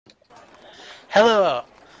Hello,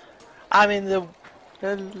 I'm in the.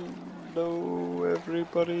 Hello,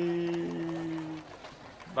 everybody.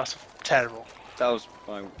 That's terrible. That was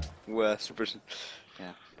my worst impression.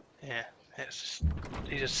 Yeah. Yeah,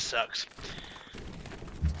 he just sucks.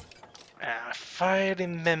 If I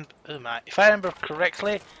remember, if I remember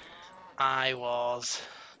correctly, I was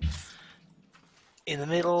in the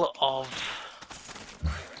middle of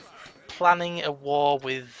planning a war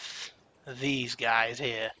with these guys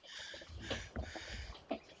here.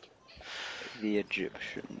 The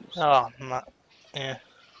Egyptians. Oh, yeah.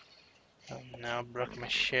 Oh no, I broke my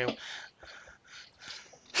shoe.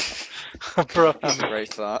 I broke That's a him.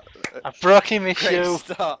 great start. I broke him my Great shoe.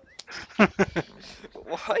 start.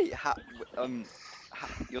 Why?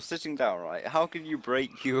 You're sitting down, right? How can you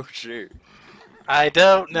break your shoe? I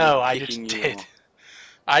don't Me know. I just kicking you did. off.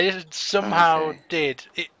 I just somehow Okay. did.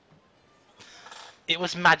 It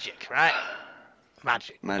was magic, right?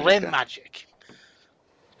 Magic. Blame Magica. magic.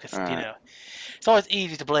 Because, Alright. it's always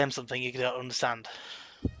easy to blame something you don't understand.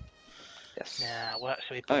 Yes. Yeah, what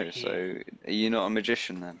should we put Oh, here? so are you not a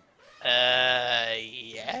magician then?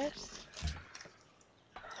 Yes.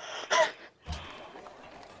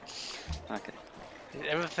 Okay. Is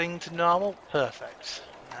everything to normal? Perfect.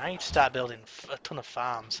 I need to start building a ton of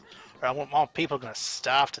farms, or I want more people going to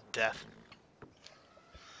starve to death.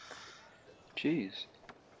 Jeez.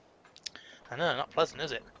 I know, not pleasant,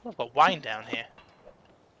 is it? Oh, I've got wine down here.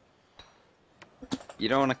 You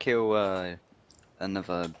don't want to kill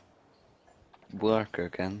another worker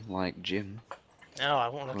again, like Jim. No, I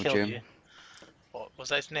won't want Or to kill Jim. you. What was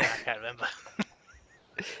that his name? I can't remember.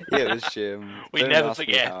 Yeah, it was Jim. We Don't never ask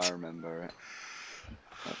me how I forget. remember it.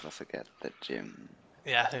 Never forget that Jim.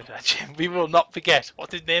 Yeah, I think that's Jim. We will not forget.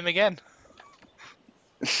 What's his name again?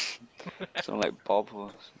 Something like Bob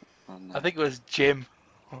was. I think it was Jim.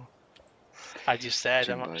 I just said,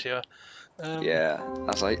 I'm Jimbo. not sure. Yeah,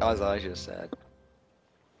 as I just said.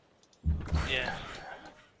 Yeah.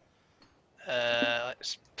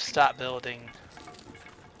 Let's start building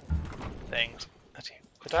things. Actually,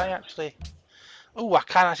 could I actually? Oh, I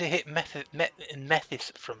can actually hit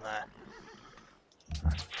Methis from there.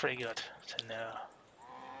 That's pretty good to know.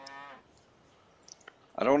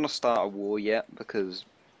 I don't want to start a war yet because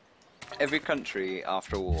every country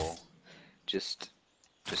after a war just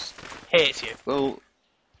Hates you. well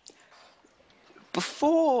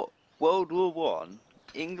before World War One,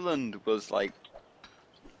 England was like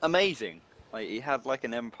amazing. Like it had like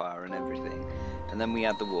an empire and everything, and then we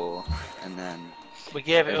had the war, and then We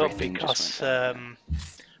gave it up everything just because went down.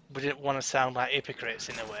 we didn't want to sound like hypocrites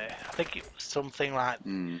in a way. I think it was something like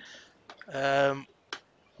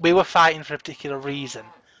we were fighting for a particular reason,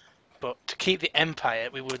 but to keep the empire,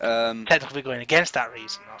 we would technically be going against that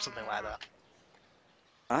reason or something like that.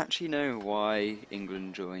 I actually know why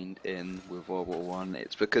England joined in with World War One.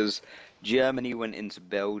 It's because Germany went into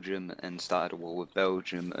Belgium and started a war with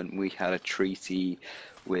Belgium, and we had a treaty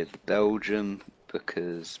with Belgium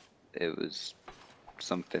because it was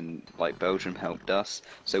something like Belgium helped us.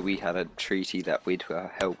 So we had a treaty that we'd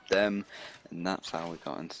help them, and that's how we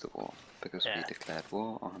got into the war, because we declared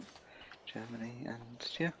war on Germany, and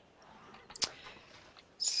yeah.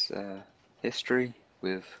 It's history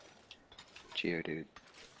with Geo-Dude.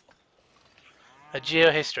 A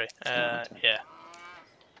geo-history, yeah.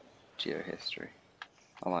 Geo-history.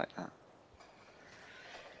 I like that.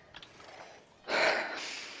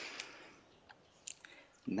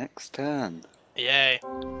 Next turn. Yay.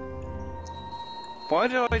 Why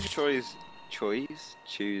did I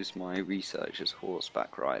choose my research as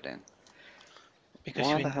horseback riding? Because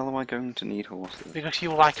Why the hell am I going to need horses? Because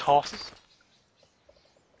you like horses.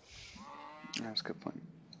 That's a good point.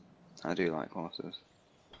 I do like horses.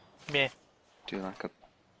 Yeah. Do you like a...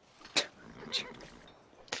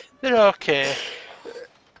 They're okay.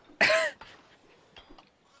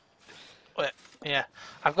 Wait, yeah.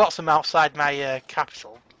 I've got some outside my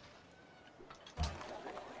capital.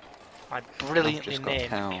 My brilliantly named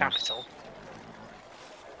capital.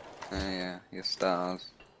 Oh yeah, your stars.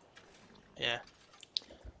 Yeah.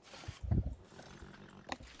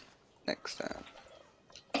 Next turn.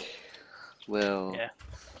 Well... Yeah.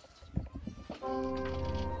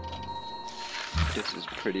 This is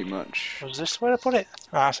pretty much... Was this where I put it?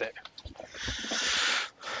 Oh, that's it.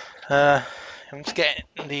 I'm just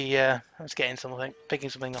getting something, picking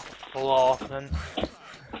something off the floor, and then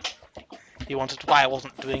he wanted why I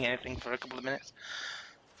wasn't doing anything for a couple of minutes.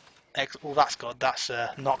 Well, that's good. That's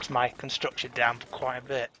knocked my construction down quite a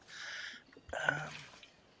bit.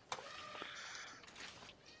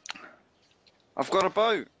 I've got a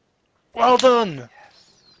boat! Well done! Yes.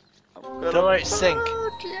 Don't let it sink.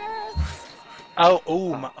 Yes.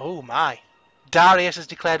 Oh my! Darius has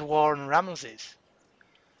declared war on Ramses.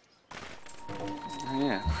 Oh,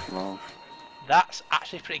 yeah, well, That's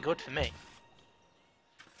actually pretty good for me.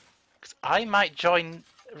 'Cause I might join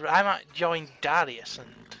Darius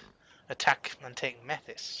and attack and take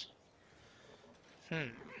Methis.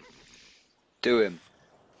 do him.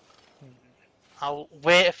 I'll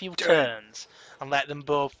wait a few Do him. turns and let them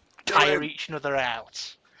both Do tire him. each other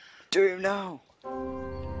out. Do him now.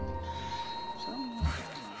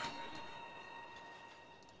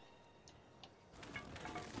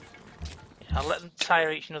 I'll let them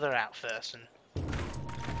tire each other out first. And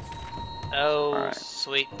oh, Alright.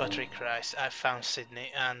 sweet buttery Christ! I've found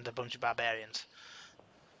Sydney and a bunch of barbarians.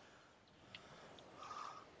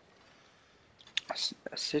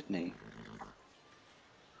 Sydney.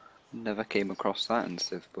 Never came across that in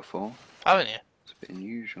Civ before. Haven't you? It's a bit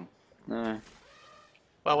unusual. No.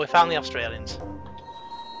 Well, we found the Australians.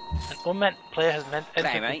 An unmeant player has meant Hey,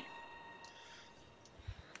 entered. mate.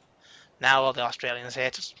 Now all the Australians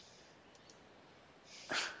hate us.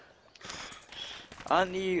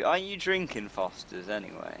 Aren't you drinking Fosters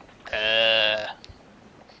anyway? Yeah.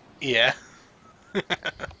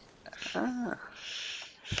 Ah.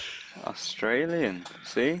 Australian.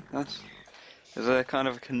 See? There's a kind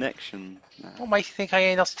of a connection there. What makes you think I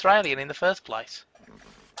ain't Australian in the first place?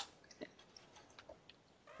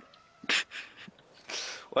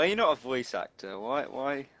 Well, you're not a voice actor. Why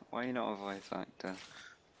are you not a voice actor?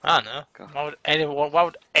 I don't know. God. Why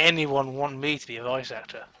would anyone want me to be a voice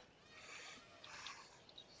actor?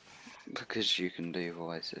 Because you can do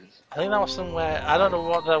voices. I think that was somewhere. I don't know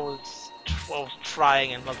what I was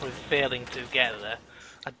trying and probably failing to get there.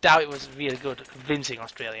 I doubt it was really good at convincing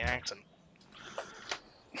Australian accent.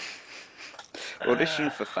 Audition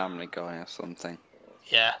for Family Guy or something.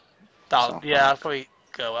 Yeah. South Yeah, I'll Park. probably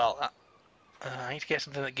go well. I need to get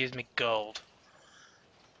something that gives me gold.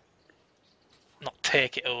 Not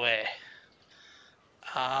take it away.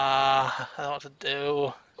 I don't know what to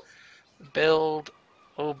do. Build.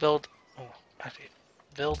 Oh, actually,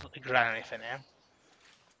 build the granary for now.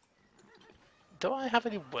 Do I have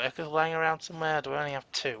any workers lying around somewhere? Do I only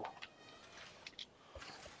have 2?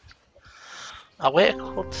 I'll wait a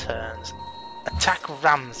couple turns. Attack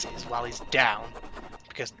Ramses while he's down,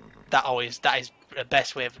 because that is the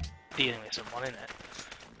best way of dealing with someone, isn't it?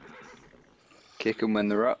 Kick them when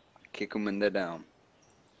they're up, kick them when they're down.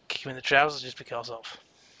 Kick him in the trousers just because of.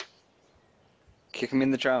 Kick them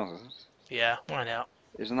in the trousers? Yeah, why not?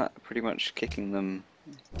 Isn't that pretty much kicking them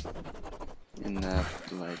in their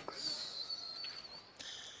legs?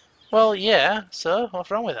 Well, yeah, so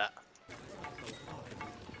what's wrong with that?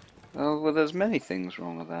 Oh, well, there's many things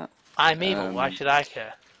wrong with that. I'm evil, why should I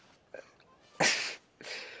care?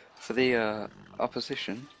 For the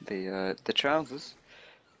opposition, the trousers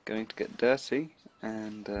going to get dirty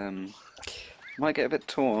and might get a bit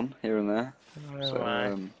torn here and there.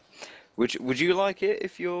 So, would you like it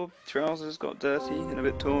if your trousers got dirty and a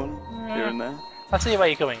bit torn here and there? I see where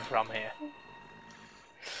you're coming from here.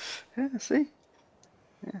 Yeah, see?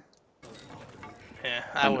 Yeah,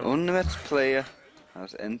 I An would. unmet player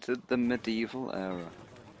has entered the medieval era.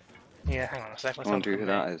 Yeah, hang on a second. I wonder who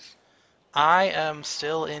that is. I am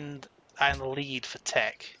still in the lead for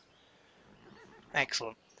tech.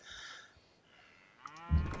 Excellent.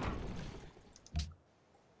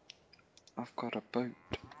 I've got a boat.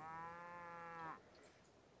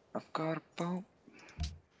 I've got a boat.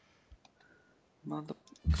 Mother...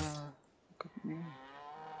 got me.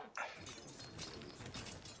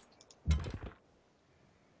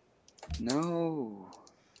 No.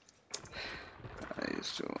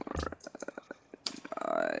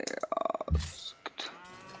 I asked.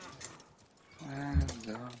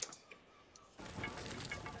 And,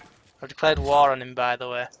 I've declared war on him, by the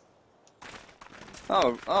way.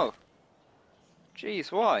 oh.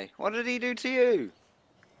 Jeez, why? What did he do to you?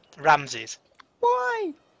 Ramses.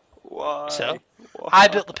 Why? Why? So? Why? I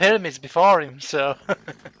built the pyramids before him, so. That's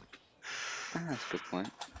a good point.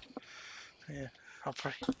 Yeah,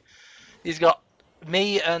 he's got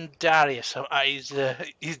me and Darius, so he's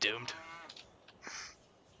doomed.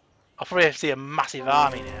 I'll probably have to see a massive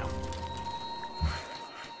army now.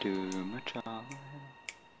 Doom a child.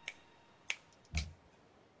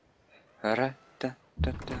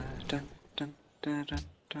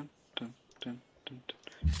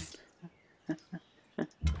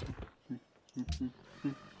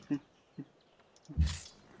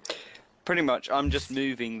 Pretty much, I'm just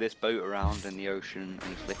moving this boat around in the ocean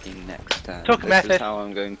and clicking next turn. Took This method. is how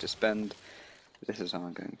I'm going to spend. This is how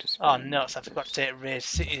I'm going to spend. Oh nuts! I forgot to take Raid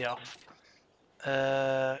City off.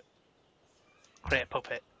 Create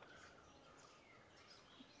puppet.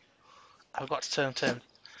 I've got to turn.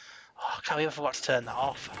 Oh can't believe I forgot to turn that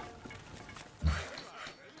off.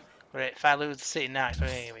 Great, if I lose the city now, it's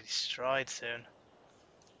going to be destroyed soon.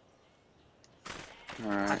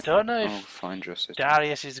 Alright. I don't know I'll if find your city.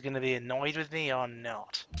 Darius is going to be annoyed with me or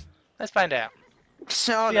not. Let's find out.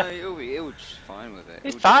 No, Yeah. no, he'll be just fine with it. It's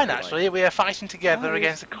He'll just fine be actually, like, we are fighting together oh,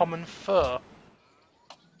 against a common foe.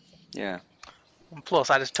 yeah. And plus,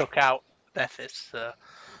 I just took out Bethis, so...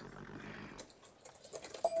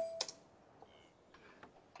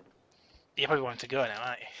 You probably want to go now,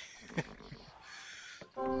 aren't you?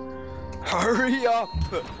 Hurry up!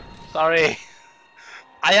 Sorry.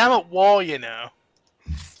 I am at war, you know.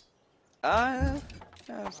 Yeah,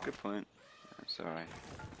 that's a good point. Sorry.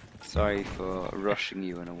 Sorry for rushing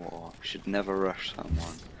you in a war. You should never rush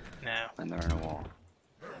someone No. when they're in a war.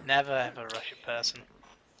 Never ever rush a person.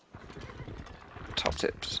 Top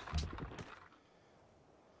tips.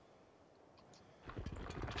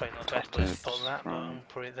 Probably not the Top best place to tips put that, but from- I'll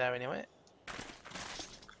put it there anyway.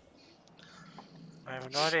 I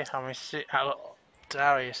have no idea how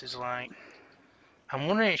Darius is like. I'm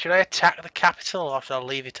wondering, should I attack the capital or should I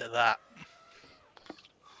leave it at that?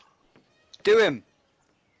 Do him!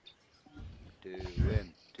 Do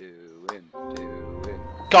him, do him, do him.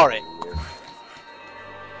 Got it. Do him.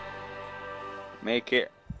 Make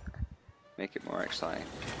it more exciting.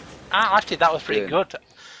 Ah, actually, that was pretty Do good.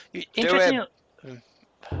 Interesting. Do him.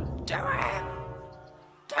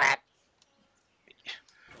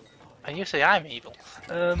 And you say I'm evil.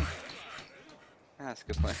 That's a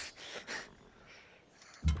good point.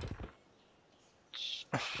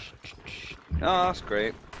 Oh, that's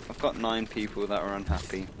great. I've got 9 people that are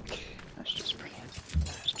unhappy. That's just brilliant.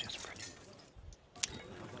 That's just brilliant.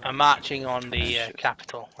 I'm marching on the That's just-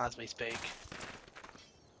 capital as we speak.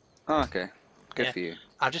 Oh, okay. Good Yeah. for you.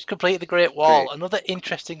 I've just completed the Great Wall. Great. Another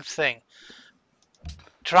interesting thing.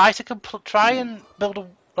 Try and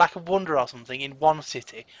build like a wonder or something in one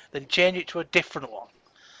city, then change it to a different one,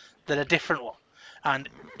 then a different one. And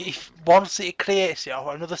if one city creates it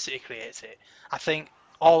or another city creates it, I think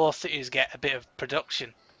all those cities get a bit of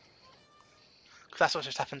production. Because that's what's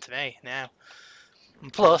just happened to me now.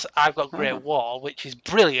 And plus, I've got Great Oh. Wall, which is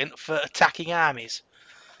brilliant for attacking armies.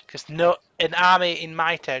 Because an army in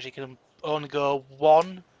my territory can only go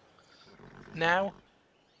one now.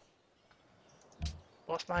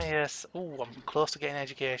 What's my ooh, I'm close to getting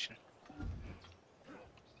education.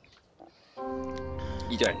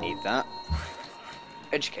 You don't need that.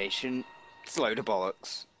 Education, it's a load of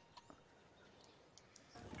bollocks.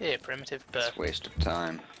 Yeah, primitive It's birth. a waste of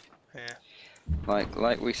time. Yeah.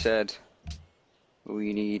 Like we said, all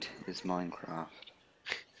you need is Minecraft.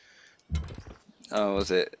 Oh,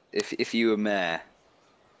 was it? If you were mayor,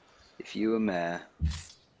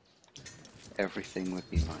 everything would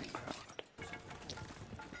be Minecraft.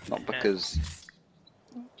 Not because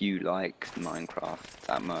you like Minecraft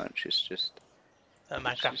that much. It's just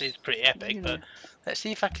Minecraft just, is pretty epic, you but know, let's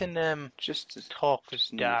see if I can just talk with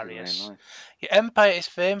just an easy way of Darius. life. Your empire is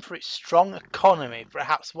famed for its strong economy.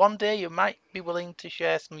 Perhaps one day you might be willing to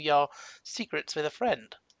share some of your secrets with a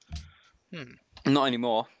friend. Not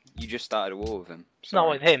anymore. You just started a war with him. Not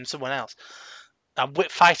Sorry. with him, someone else. I'm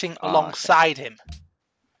fighting Ah, alongside him.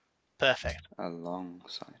 Perfect.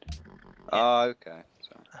 Alongside. Yeah. Oh, okay.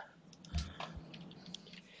 Sorry.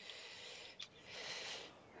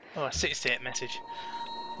 Oh, a city state message.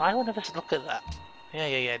 Why would I just look at that? Yeah,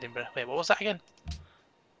 Edinburgh. Wait, what was that again?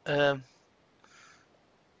 It's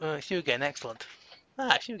you again, excellent.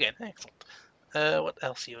 Ah, it's you again, excellent. What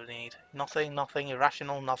else do you need? Nothing,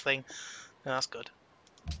 irrational, nothing. No, that's good.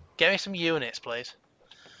 Get me some units, please.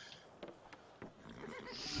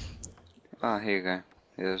 Ah, here you go.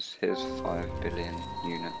 Here's 5 billion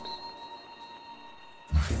units.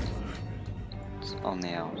 It's on the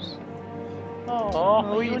house. Oh,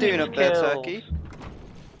 What are you doing up there, Turkey?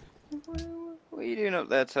 What are you doing up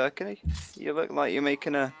there, Turkey? You look like you're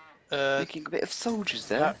making a bit of soldiers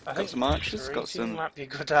there. I Got think some archers, got retreating some. might be a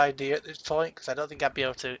good idea at this point, because I don't think I'd be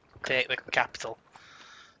able to take the capital.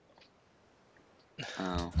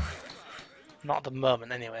 Oh, Not at the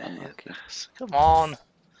moment, anyway. unlucky. Come on.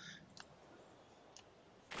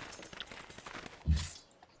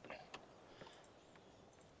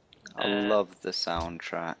 I love the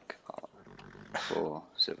soundtrack for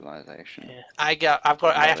Civilization. Yeah. I have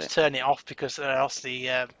Love to it. turn it off because or else the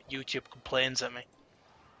YouTube complains at me.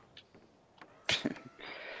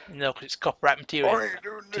 No, because it's copyright material. Why are you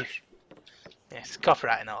doing this? Yes, it's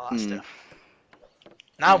copyright and all that Hmm. stuff.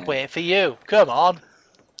 Now I'm Yeah. waiting for you. Come on.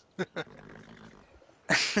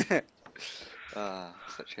 Ah,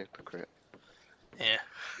 such a hypocrite. Yeah.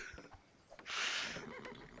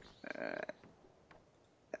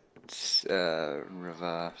 It's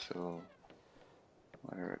reversal.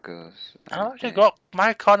 Where it goes. I've actually Okay. got my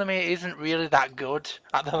economy isn't really that good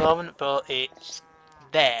at the moment, but it's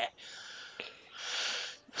there.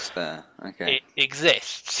 It's there. Okay. It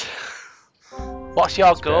exists. What's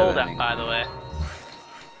your It's better gold than at, by the way?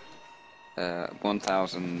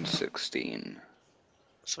 1016.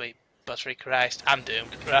 Sweet buttery Christ, I'm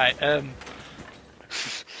doomed. Right,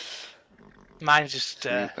 mine's just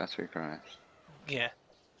Sweet battery Christ. yeah.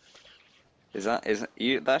 Is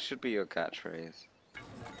you? That should be your catchphrase.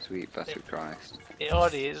 Sweet battery Christ. It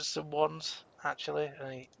already is someone's actually.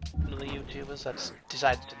 Another YouTubers. I just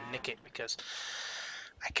decided to nick it because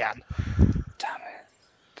I can. Damn it.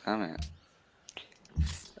 Damn it.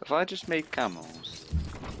 Have I just made camels?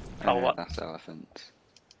 Oh No, what? that's elephants.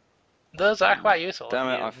 Those are quite useful. Damn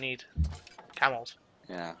it, You I've... need camels.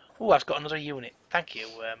 Yeah. Oh, I've got another unit. Thank you,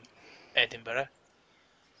 Edinburgh.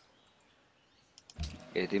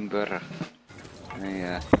 Edinburgh.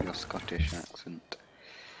 Yeah, your Scottish accent.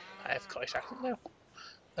 I have Scottish accent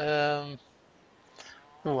now.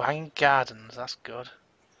 Oh, hanging gardens. That's good.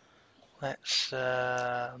 Let's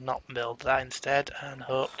not build that instead, and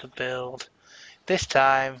hope to build this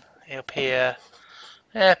time up here.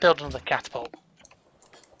 Yeah, build another catapult.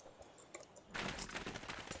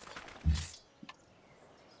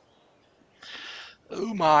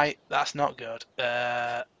 Oh my, that's not good.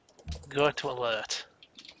 Go to alert.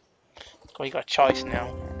 Well, you got a choice now.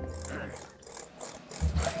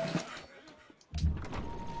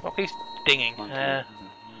 What keeps dinging? Oh,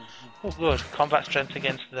 good. Combat strength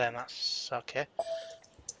against them. That's okay.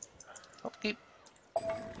 What keep?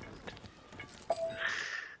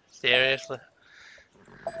 Seriously?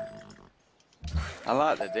 I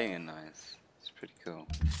like the dinging noise. It's pretty cool.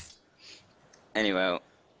 Anyway,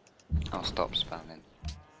 I'll stop spamming.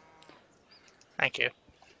 Thank you.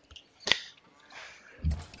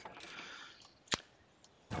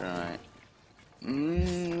 Right.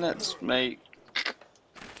 Let's make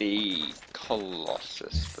the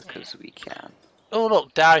Colossus because we can. Oh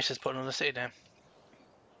look, Darius has put another city down.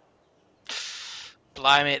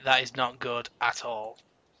 Blimey, that is not good at all.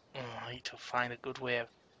 Oh, I need to find a good way of...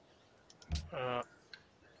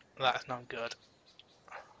 that's not good.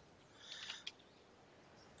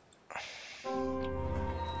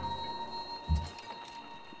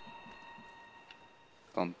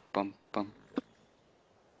 Bum bum bum.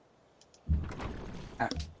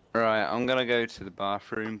 Right, I'm gonna go to the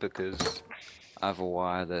bathroom because I have a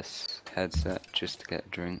wireless headset just to get a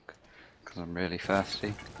drink because I'm really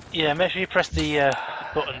thirsty. Yeah, make sure you press the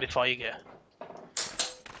button before you go.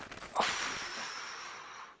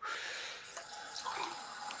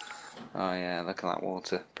 Oh yeah, look at that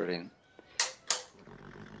water, brilliant.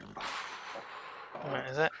 Right,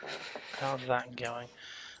 is it? How's that going?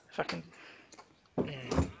 If I can...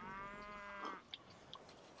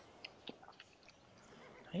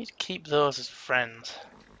 I need to keep those as friends.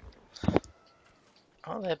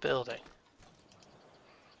 What are they building?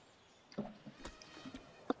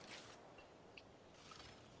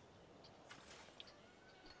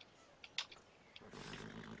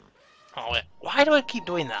 Oh wait, why do I keep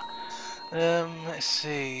doing that? Let's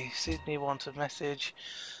see. Sydney wants a message.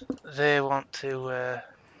 They want to.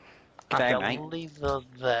 G'day, I'll mate. leave those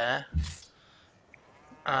there.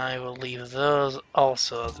 I will leave those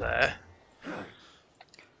also there.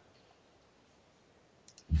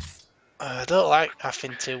 I don't like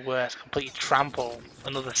having to completely trample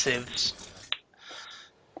another civ's.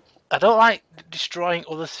 I don't like destroying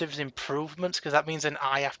other civ's improvements because that means then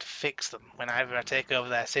I have to fix them whenever I take over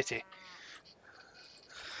their city.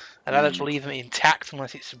 I'd rather just leave them intact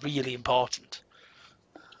unless it's really important.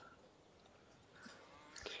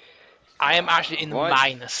 I am actually in the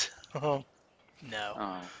minus. Oh, no. Oh,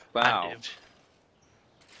 I'm wow. doomed.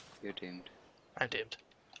 You're doomed. I'm doomed.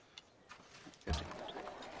 You're doomed.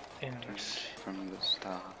 From the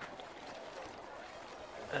start.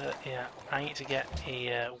 Yeah, I need to get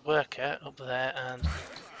a worker up there and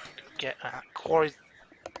get a quarry.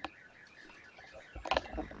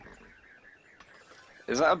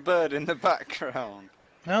 Is that a bird in the background?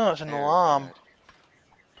 No, it's an alarm.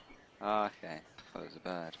 Oh, okay. I thought it was a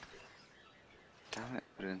bird. Damn it,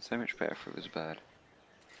 would have been so much better if it was a bird.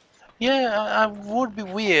 Yeah, I would be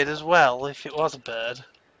weird as well if it was a bird.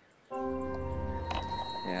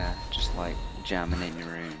 Yeah, just like jamming in your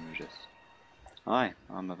room, just... Hi,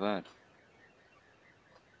 I'm a bird.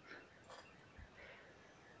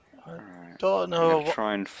 I Alright. don't I'm know gonna what...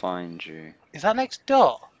 try and find you. Is that next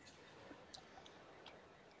door?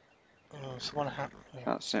 Oh, someone If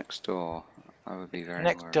that's next door, I would be very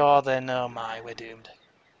Next worried. door then, oh my, we're doomed.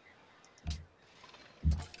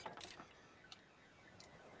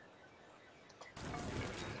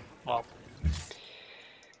 Well,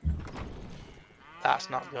 that's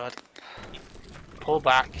not good. Pull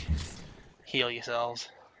back. Heal yourselves.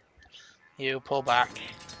 You pull back.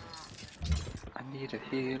 I need a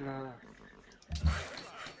healer.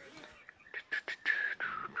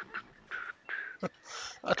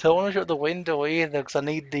 I don't want to shut the window either because I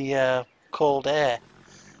need the cold air.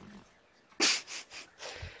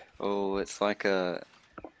 Oh, it's like a.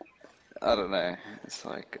 I don't know. It's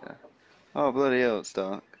like. Oh, bloody hell, it's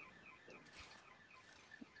dark.